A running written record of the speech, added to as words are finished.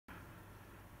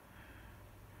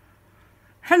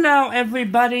Hello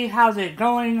everybody, how's it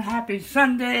going? Happy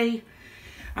Sunday.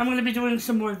 I'm going to be doing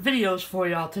some more videos for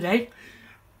y'all today.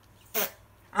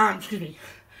 Excuse me.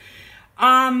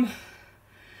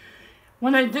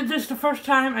 When I did this the first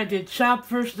time, I did shop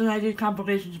first, then I did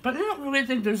complications, but I don't really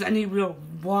think there's any real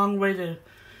wrong way to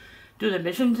do the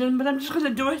missions in, but I'm just going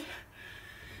to do it.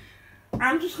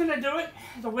 I'm just going to do it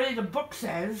the way the book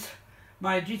says,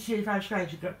 my GTA 5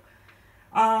 strategy book.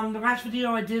 The last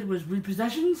video I did was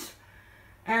repossessions.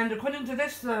 And according to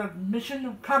this, the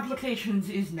mission complications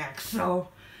is next, so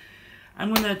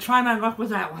I'm going to try my luck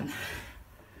with that one.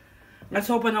 Let's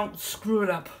hope I don't screw it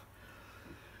up.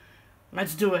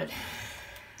 Let's do it.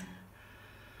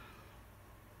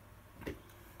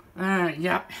 Alright,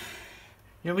 yep.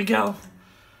 Here we go.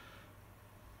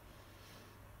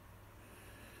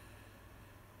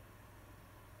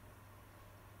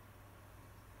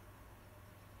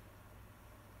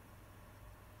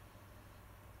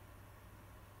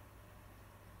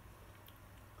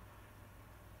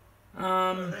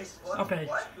 Okay.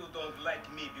 What? You don't like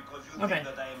me because you think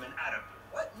that I am an Arab.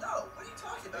 What? No. What are you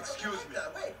talking about? Excuse me.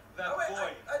 Wait. That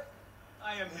boy.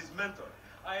 I am his mentor.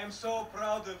 I am so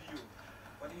proud of you.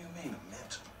 What do you mean, a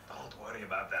mentor? Don't worry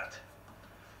about that.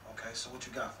 Okay, so what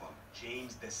you got for me?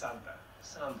 James DeSanta.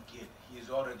 Sound kid. He is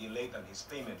already late on his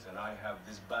payments, and I have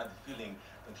this bad feeling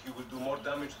that he will do more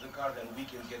damage to the car than we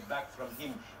can get back from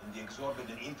him in the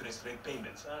exorbitant interest rate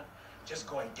payments, huh? Just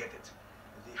go and get it.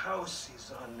 The house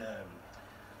is on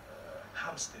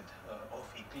Hampstead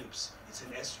off Eclipse. It's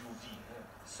an SUV.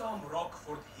 Some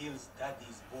Rockford Hills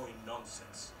daddy's boy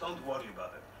nonsense. Don't worry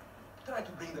about it. Try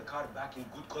to bring the car back in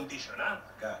good condition, huh?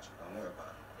 I got you. Don't worry about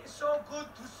it. It's so good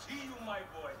to see you, my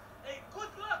boy. Hey, good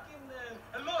luck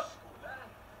in law school, huh?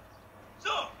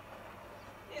 So,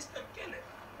 Mr. Kenneth,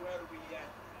 where are we at?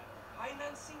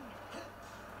 Financing?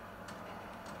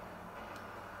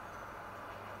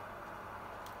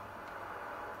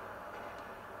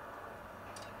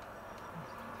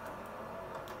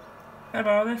 How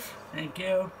about this? Thank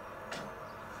you.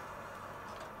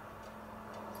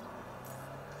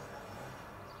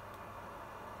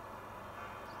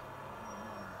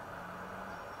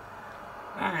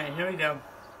 Alright, here we go.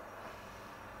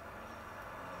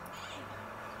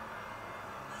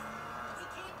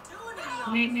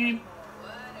 Neat, neat.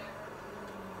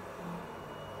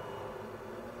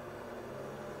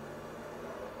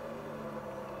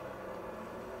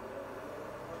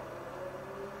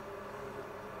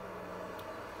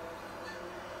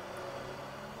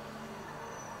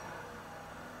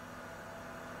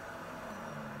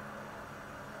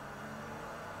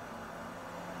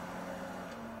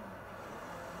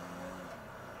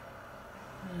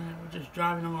 We're just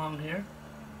driving along here.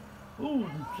 Ooh,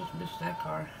 just missed that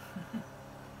car.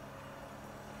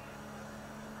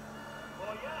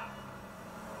 Oh, yeah.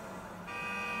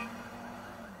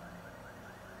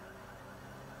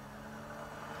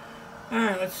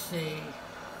 Alright, let's see.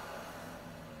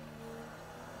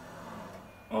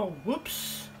 Oh,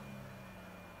 whoops.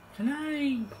 Can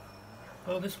I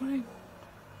go this way?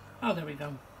 Oh, there we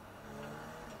go.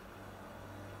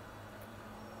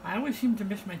 I always seem to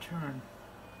miss my turn.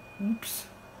 Oops.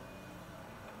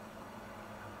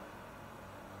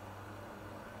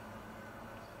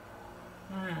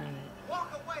 Alright.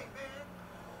 Walk away, man.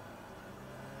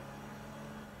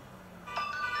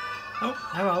 Oh,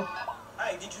 hello.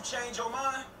 Hey, did you change your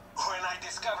mind? When I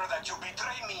discover that you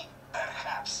betray me,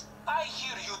 perhaps. I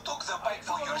hear you took the bike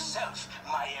for yourself,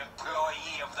 my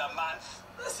employee of the month.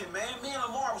 Listen, man, me and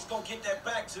Lamar was gonna get that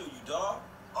back to you, dog.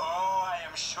 Oh, I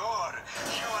am sure.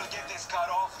 You will get this car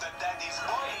off the daddy's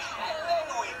boy, and then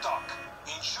we talk.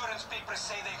 Insurance papers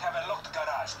say they have a locked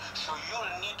garage, so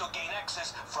you'll need to gain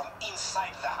access from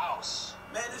inside the house.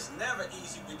 Man, it's never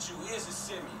easy with you, is it,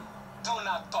 Simeon? Do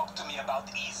not talk to me about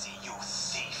easy, you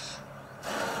thief.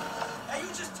 Hey, you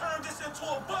just turned this into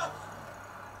a buck.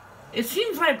 It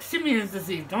seems like Simeon is the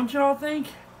thief, don't you all think?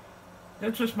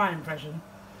 That's just my impression.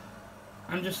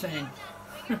 I'm just saying.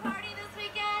 Party this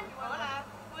weekend? Hola.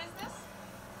 Who is this?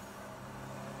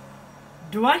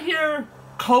 Do I hear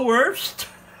coerced?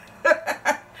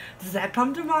 Does that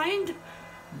come to mind?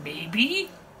 Maybe?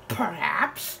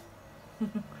 Perhaps?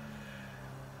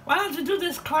 Why don't you do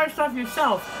this car stuff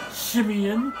yourself,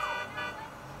 Simeon?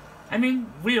 I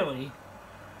mean, really?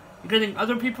 You're getting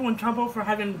other people in trouble for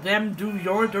having them do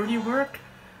your dirty work?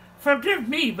 Forgive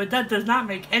me, but that does not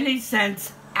make any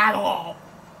sense at all.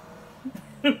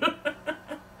 You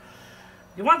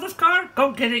want this car?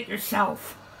 Go get it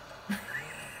yourself.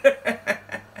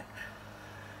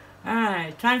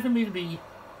 Alright, time for me to be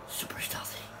super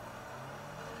stealthy.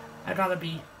 I gotta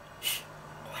be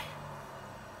quiet.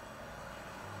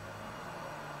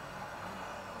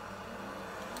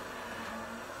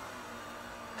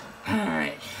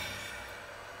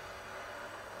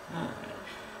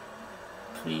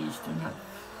 do not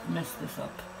mess this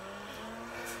up.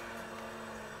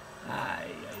 Ay,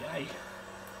 ay, ay.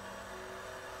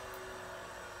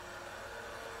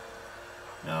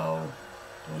 No,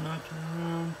 do not turn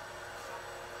around.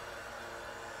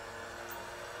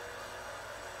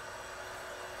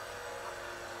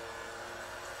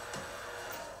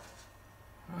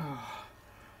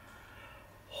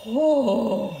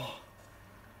 Oh,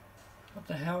 what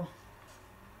the hell?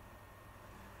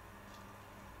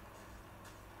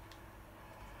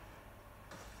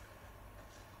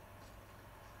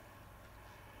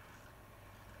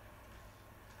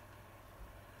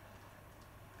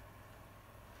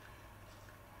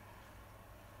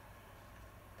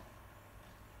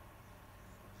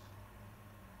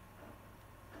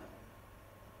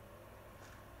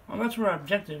 Well, that's where our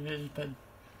objective is, but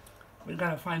we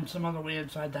gotta find some other way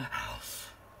inside the house.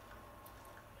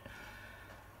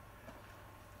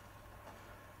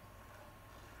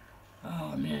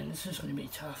 Oh man, this is gonna be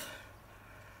tough.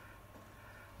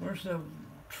 Where's the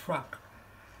truck?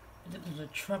 I think there's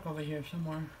a truck over here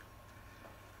somewhere.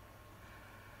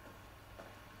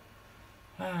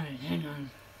 Alright, hang on.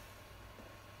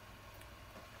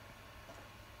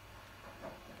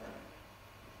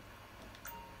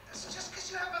 It's just because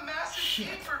you have a massive Shit.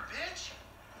 caper, bitch.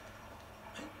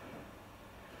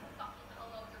 Fucking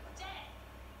hello, you're dead.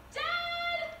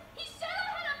 Dad! He said I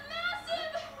had a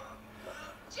massive...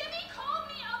 Jimmy called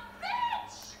me a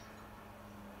bitch!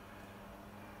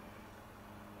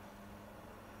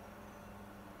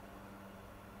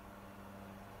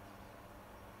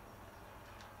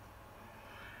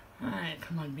 Alright,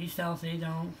 come on, be stealthy,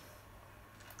 don't.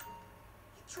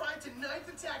 You tried to knife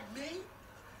attack me?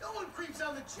 No one creeps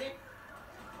on the chick.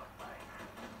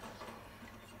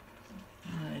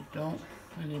 Alright, don't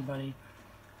anybody.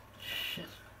 Shit.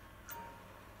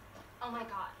 Oh my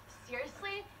god,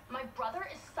 seriously? My brother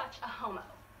is such a homo.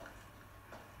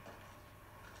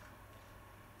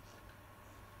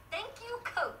 Thank you,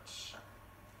 coach.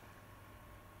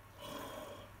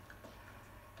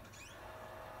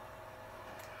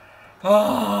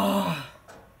 Ah!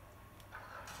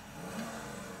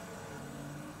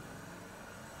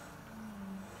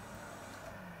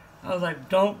 I was like,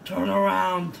 don't turn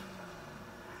around.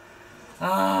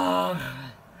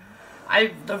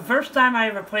 The first time I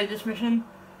ever played this mission,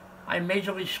 I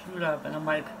majorly screwed up, and I'm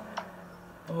like,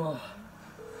 oh.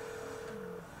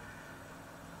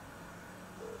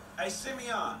 Hey,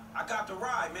 Simeon, I got the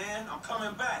ride, man. I'm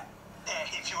coming back.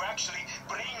 If you actually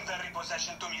bring the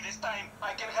repossession to me this time,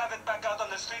 I can have it back out on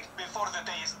the street before the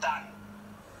day is done.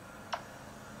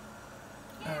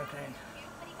 Okay.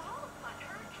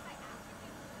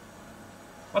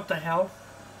 What the hell?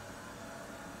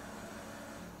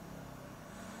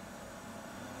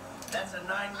 That's a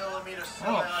 9mm Oh,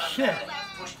 semi-automatic shit.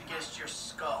 pushed against your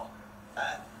skull.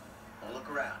 Well, look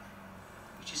around.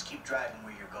 You just keep driving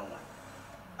where you're going.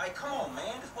 Hey, come on,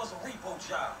 man. This was a repo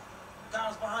job. Guy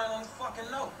was behind on his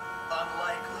fucking note.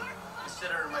 Unlikely,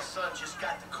 considering my son just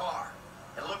got the car.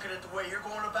 And looking at the way you're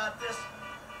going about this,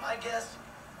 my guess,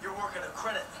 you're working a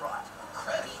credit fraud.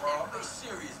 Credit fraud? Be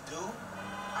serious, dude.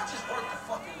 I just worked the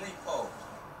fucking repo.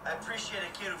 I appreciate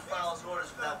a kid who follows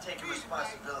orders without taking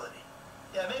responsibility.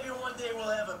 Yeah, maybe one day we'll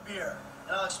have a beer,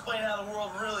 and I'll explain how the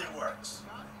world really works.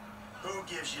 Who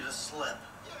gives you the slip?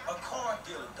 A car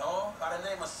dealer, dawg, by the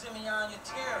name of Simeon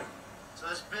Yetarian. So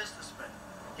this businessman,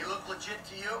 he look legit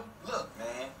to you? Look,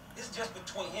 man, it's just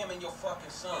between him and your fucking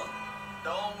son.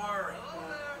 Don't worry.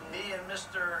 Me and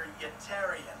Mr.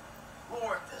 Yetarian, we'll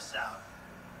work this out.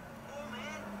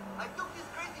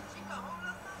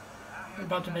 I'm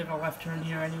about to make a left turn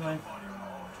here anyway.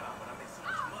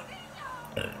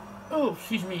 Oh,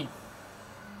 excuse me.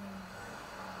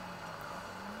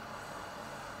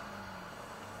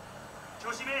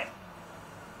 조심해.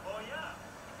 뭐야?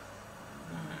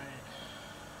 Alright.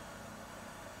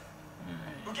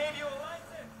 Who gave you a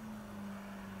license?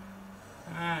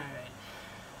 Alright.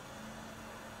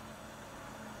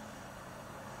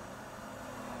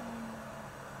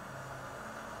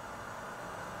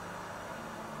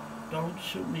 Don't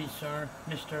shoot me, sir,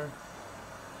 mister.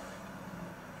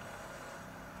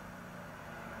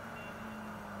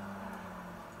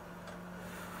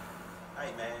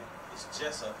 Hey, man, it's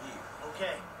Jess up here.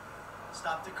 Okay,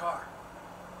 stop the car.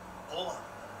 Hold on.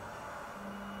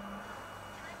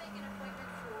 Can I make an appointment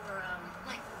for,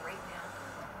 like, right now?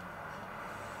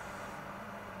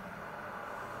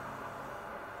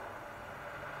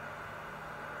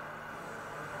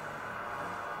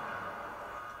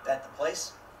 That the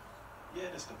place? Yeah,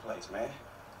 this the place, man.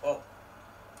 Oh.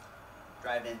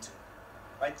 Drive into it.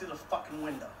 Right through the fucking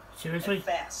window. Seriously? And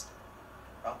fast.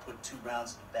 Or I'll put 2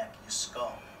 rounds in the back of your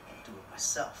skull. do it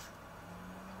myself.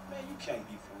 Man, you can't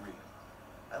be for real.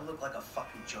 I look like a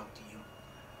fucking joke to you.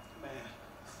 Man,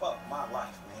 fuck my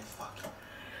life, man. Fuck it.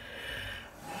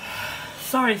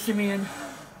 Sorry, Simeon.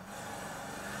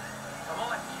 Come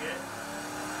on, kid.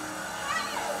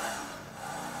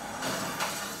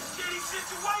 Shitty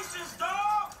situations,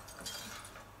 dog!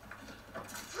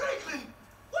 Franklin,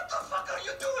 what the fuck are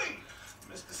you doing?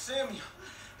 Mr. Samuel,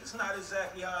 it's not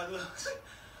exactly how it looks.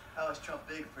 I was Trump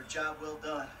big for a job well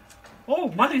done. Oh,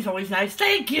 money's always nice.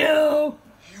 Thank you.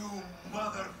 You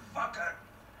motherfucker!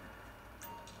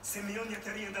 Simeon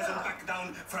Yetarian doesn't back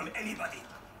down from anybody.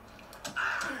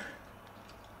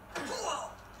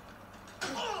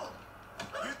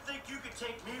 You think you could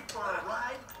take me for a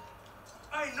ride?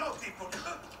 I know people.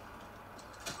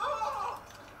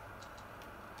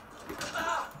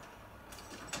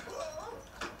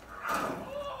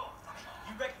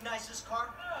 You recognize this car?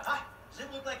 Huh? Does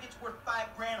it look like it's worth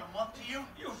 $5 grand a month to you?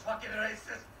 You fucking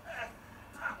racist.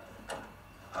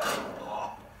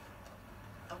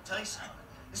 I'll tell you something.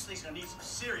 This thing's gonna need some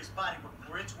serious body work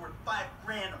before it's worth $5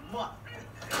 grand a month.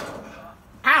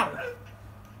 Ow.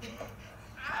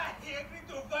 He agreed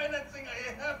to financing.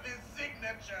 I have his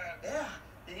signature. Yeah,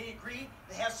 they agreed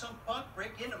to have some punk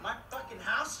break into my fucking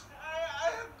house.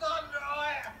 I don't know.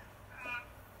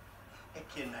 That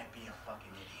kid might be a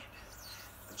fucking idiot,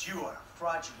 but you are a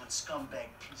fraudulent scumbag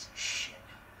piece of shit.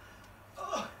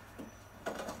 Ugh.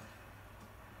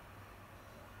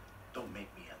 Don't make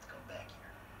me have to come back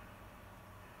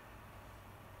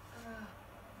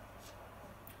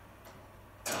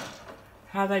here.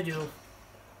 How'd I do?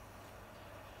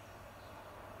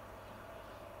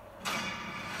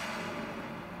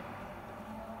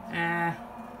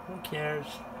 Who cares?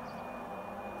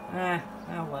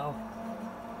 Oh well.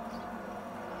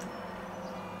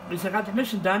 At least I got the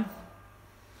mission done.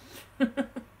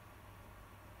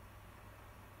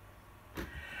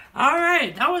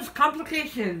 Alright, that was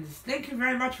Complications. Thank you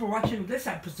very much for watching this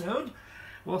episode.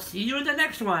 We'll see you in the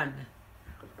next one.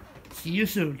 See you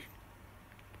soon.